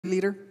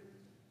Leader.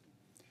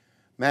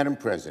 Madam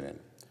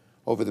President,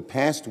 over the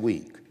past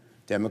week,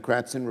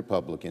 Democrats and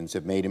Republicans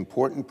have made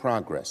important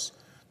progress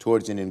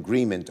towards an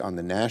agreement on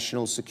the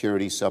National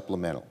Security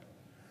Supplemental.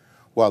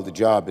 While the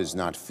job is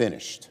not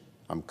finished,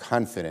 I'm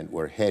confident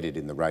we're headed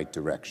in the right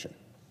direction.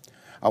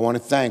 I want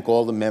to thank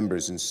all the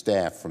members and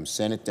staff from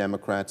Senate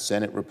Democrats,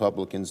 Senate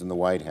Republicans, and the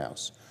White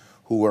House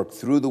who worked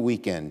through the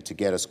weekend to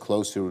get us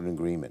closer to an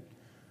agreement.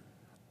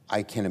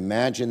 I can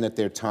imagine that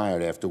they're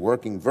tired after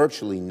working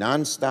virtually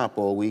nonstop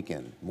all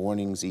weekend,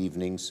 mornings,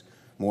 evenings,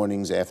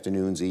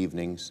 afternoons,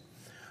 evenings,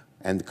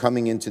 and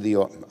coming into the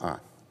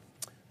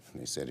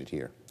they said it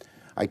here.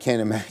 I can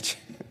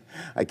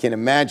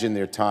imagine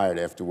they're tired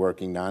after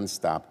working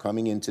nonstop,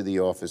 coming into the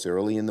office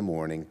early in the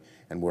morning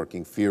and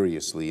working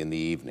furiously in the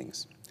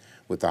evenings.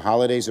 With the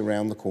holidays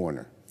around the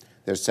corner,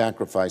 they're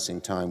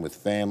sacrificing time with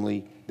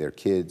family, their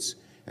kids,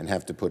 and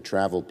have to put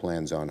travel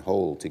plans on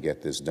hold to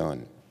get this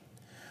done.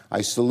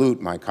 I salute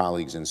my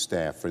colleagues and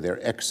staff for their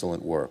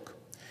excellent work,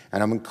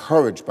 and I'm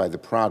encouraged by the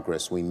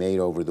progress we made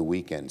over the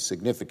weekend,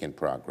 significant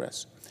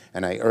progress,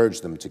 and I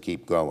urge them to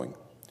keep going.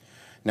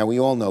 Now, we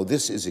all know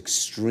this is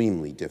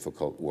extremely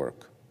difficult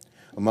work,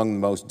 among the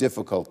most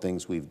difficult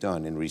things we've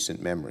done in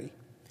recent memory.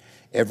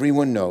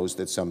 Everyone knows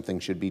that something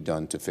should be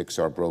done to fix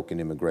our broken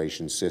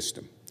immigration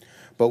system,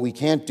 but we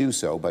can't do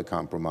so by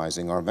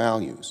compromising our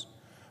values.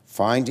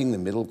 Finding the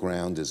middle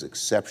ground is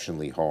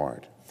exceptionally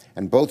hard,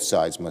 and both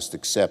sides must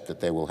accept that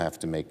they will have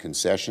to make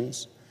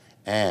concessions,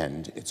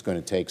 and it's going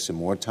to take some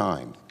more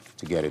time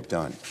to get it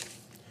done.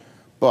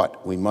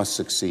 But we must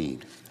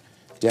succeed.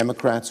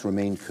 Democrats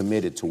remain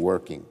committed to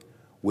working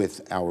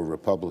with our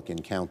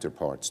Republican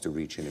counterparts to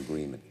reach an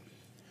agreement.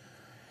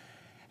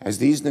 As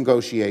these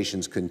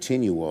negotiations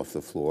continue off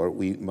the floor,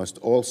 we must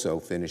also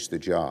finish the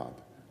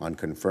job on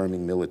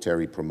confirming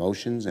military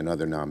promotions and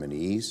other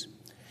nominees.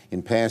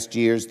 In past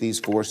years, these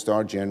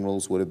four-star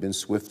generals would have been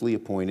swiftly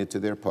appointed to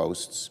their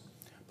posts,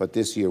 but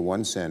this year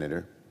one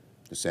senator,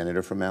 the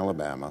senator from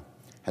Alabama,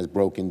 has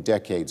broken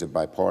decades of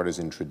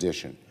bipartisan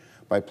tradition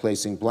by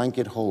placing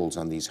blanket holds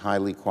on these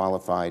highly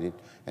qualified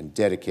and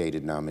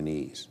dedicated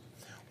nominees.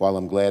 While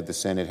I'm glad the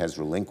Senate has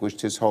relinquished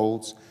his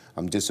holds,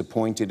 I'm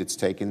disappointed it's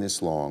taken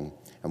this long,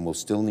 and we'll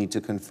still need to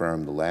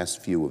confirm the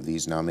last few of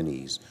these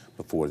nominees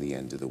before the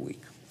end of the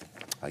week.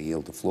 I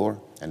yield the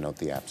floor and note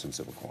the absence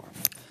of a quorum.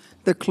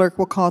 The clerk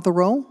will call the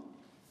roll.